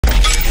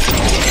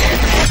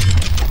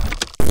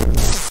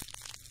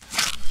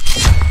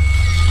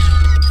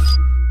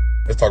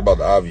talk about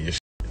the obvious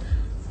shit.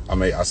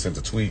 I sent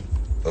a tweet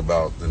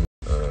about the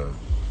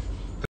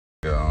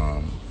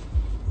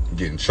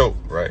getting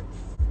choked, right?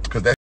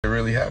 Because that shit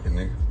really happened,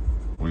 nigga.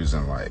 We was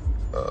in like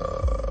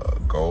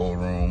gold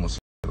room or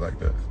something like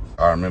that.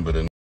 I remember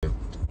the nigga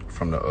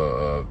from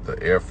the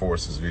Air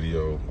Force's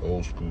video,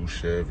 old school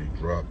Chevy,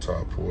 drop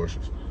top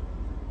Porsches.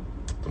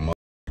 The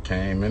motherfucker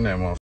came in that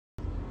motherfucker.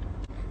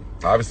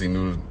 Obviously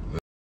knew that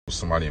was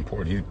somebody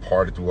important. He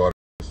parted through all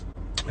this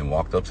and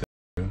walked up to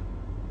him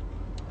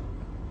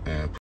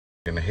and put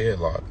in the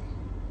headlock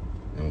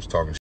and was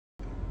talking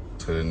shit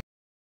to the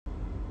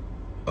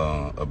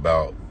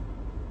about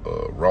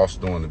Ross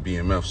doing the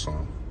BMF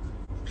song.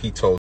 He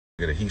told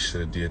the nigga that he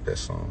should have did that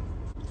song.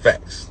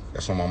 Facts.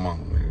 That's on my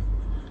mama, nigga.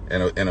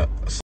 And a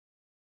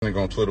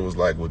nigga on Twitter was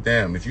like, well,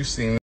 damn, if you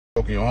seen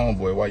choking your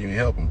homeboy, why you ain't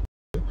help him?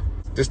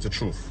 This the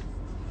truth.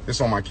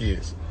 This on my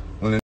kids.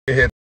 When the nigga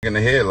had in the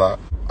headlock,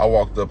 I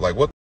walked up like,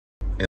 what?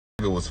 And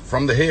the nigga was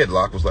from the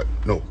headlock, was like,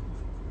 no,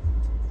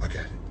 I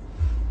got it.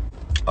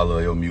 I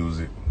love your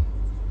music.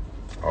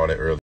 All that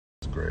early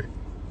was great.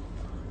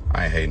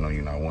 I ain't hating on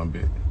you not one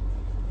bit.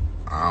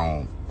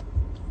 I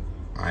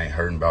ain't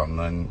hurting about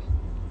nothing.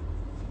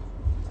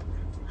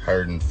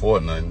 Hurting for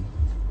nothing.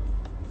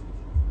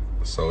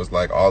 So it's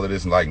like all of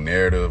this like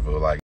narrative or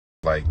like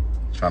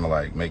trying to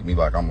like make me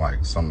like I'm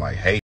like some like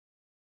hate.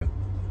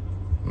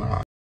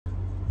 Nah.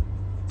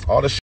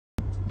 All the shit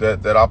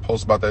that I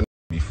post about that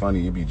be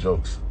funny, it be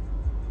jokes.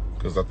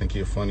 Cause I think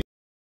you're funny.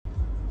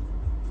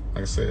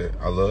 Like I said,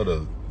 I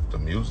love the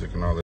music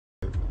and all that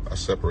shit. I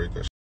separate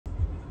that shit.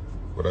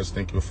 But I just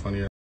think you're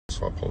funny,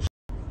 so I post it.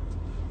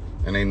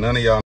 And ain't none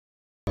of y'all know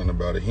nothing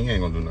about it. He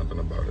ain't gonna do nothing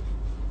about it.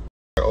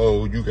 Like,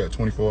 oh, you got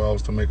 24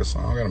 hours to make a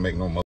song. I gotta make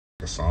no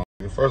motherfucking song.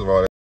 First of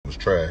all, that was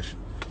trash.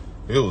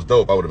 If it was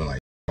dope, I would have been like,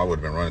 I would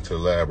have been running to the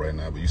lab right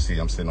now. But you see,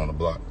 I'm sitting on the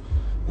block,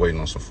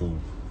 waiting on some food.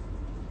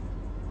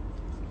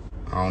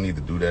 I don't need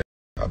to do that.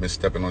 I've been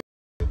stepping on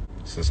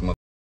since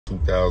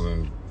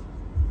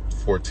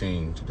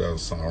 2014, 2000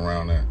 something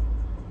around that.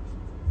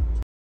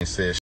 And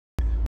said